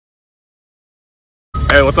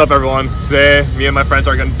Hey, what's up everyone? Today, me and my friends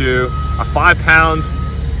are gonna do a 5-pound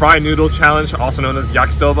fried noodle challenge, also known as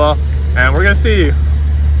yakisoba. And we're gonna see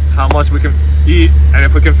how much we can eat and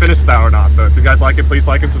if we can finish that or not. So if you guys like it, please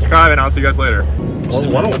like and subscribe, and I'll see you guys later. Well,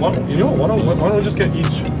 why don't we just get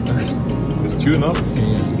each? Is 2 enough?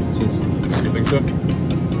 Yeah, 2 is enough. You think so?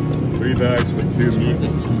 3 bags with 2 meat.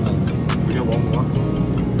 We get 1 more?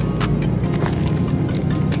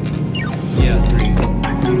 Yeah, 3.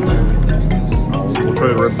 We'll try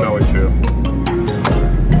the rib belly too.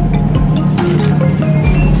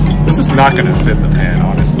 This is not gonna fit the pan,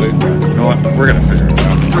 honestly. You know what? We're gonna figure it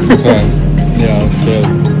out. Okay. Yeah, that's good.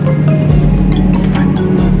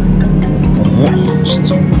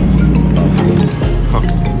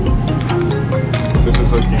 This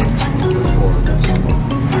is a game changer for us.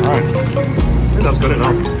 Alright. I think that's good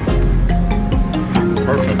enough.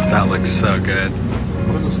 Perfect. That looks so good.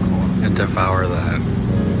 What is this called? And devour that.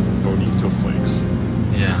 Bonito flakes.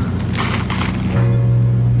 Yeah.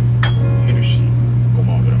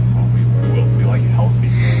 We like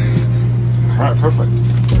healthy. Alright, perfect.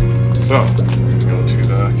 So, I'm gonna go to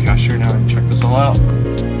the cashier now and check this all out.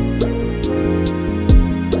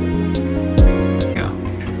 Yeah.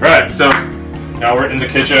 Alright, so now we're in the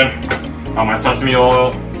kitchen. Got my sesame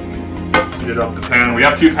oil. Heated up the pan. We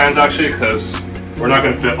have 2 pans actually because we're not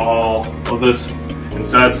gonna fit all of this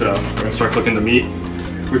inside, so we're gonna start cooking the meat.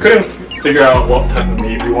 We couldn't figure out what type of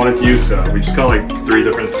meat we wanted to use, so we just got like 3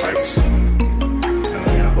 different types.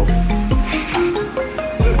 Yeah, hopefully.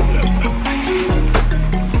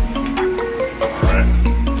 Alright.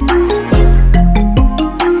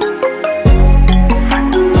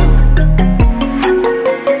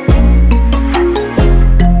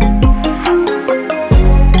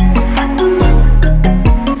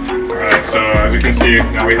 Alright, so as you can see,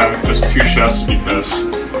 now we have just 2 chefs because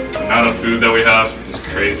the amount of food that we have is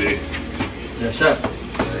crazy. Yeah, chef.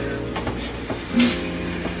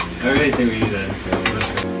 I really think we need that. So let's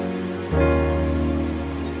go.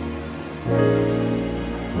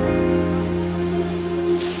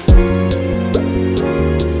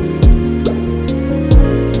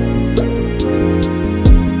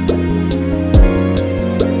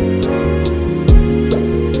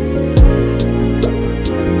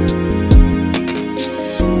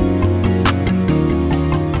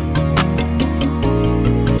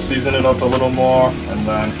 Season it up a little more, and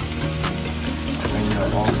then I think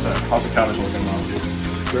you're all set. How's the cabbage looking now, dude?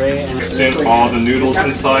 Great. And Mixing all the noodles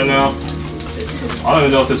inside now. I don't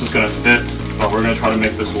even know if this is gonna fit, but we're gonna try to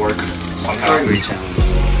make this work somehow. I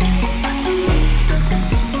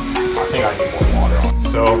think I need more water on.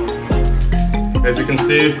 So, as you can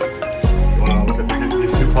see, you wanna look at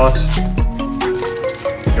these 2 pots.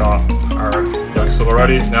 We got our yakisoba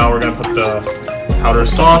ready. Now we're gonna put the powdered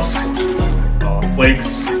sauce,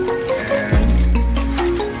 flakes, and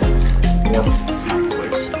more seaweed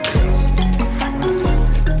flakes. Yes.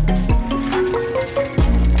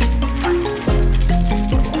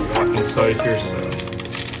 Inside here, so.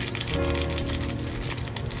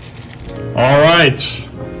 All right,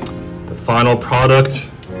 the final product.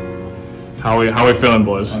 How we feeling,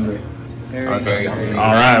 boys? Hungry. Very hungry.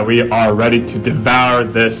 All right, we are ready to devour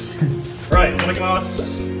this. Right,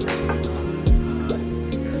 itadakimasu.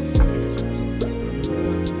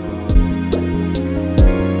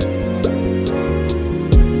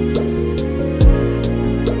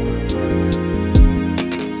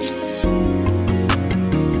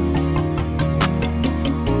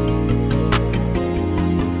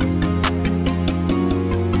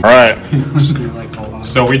 Alright,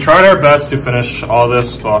 so we tried our best to finish all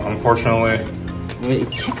this, but unfortunately... Wait,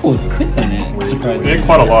 people could done it. We did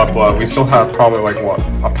quite a lot, but we still have probably like, what,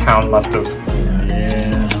 a pound left of...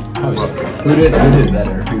 Yeah. Who did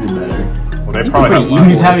better? Well, they probably had You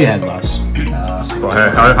less. probably had less. But hey,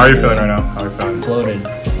 how are you feeling right now? How are you feeling? Bloated. I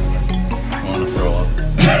want to throw up.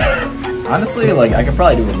 Honestly, like I could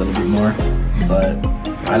probably do a little bit more, but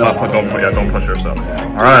I Don't push yourself.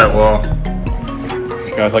 Yeah. Alright, well...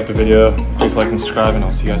 If you guys liked the video, please like and subscribe, and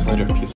I'll see you guys later. Peace.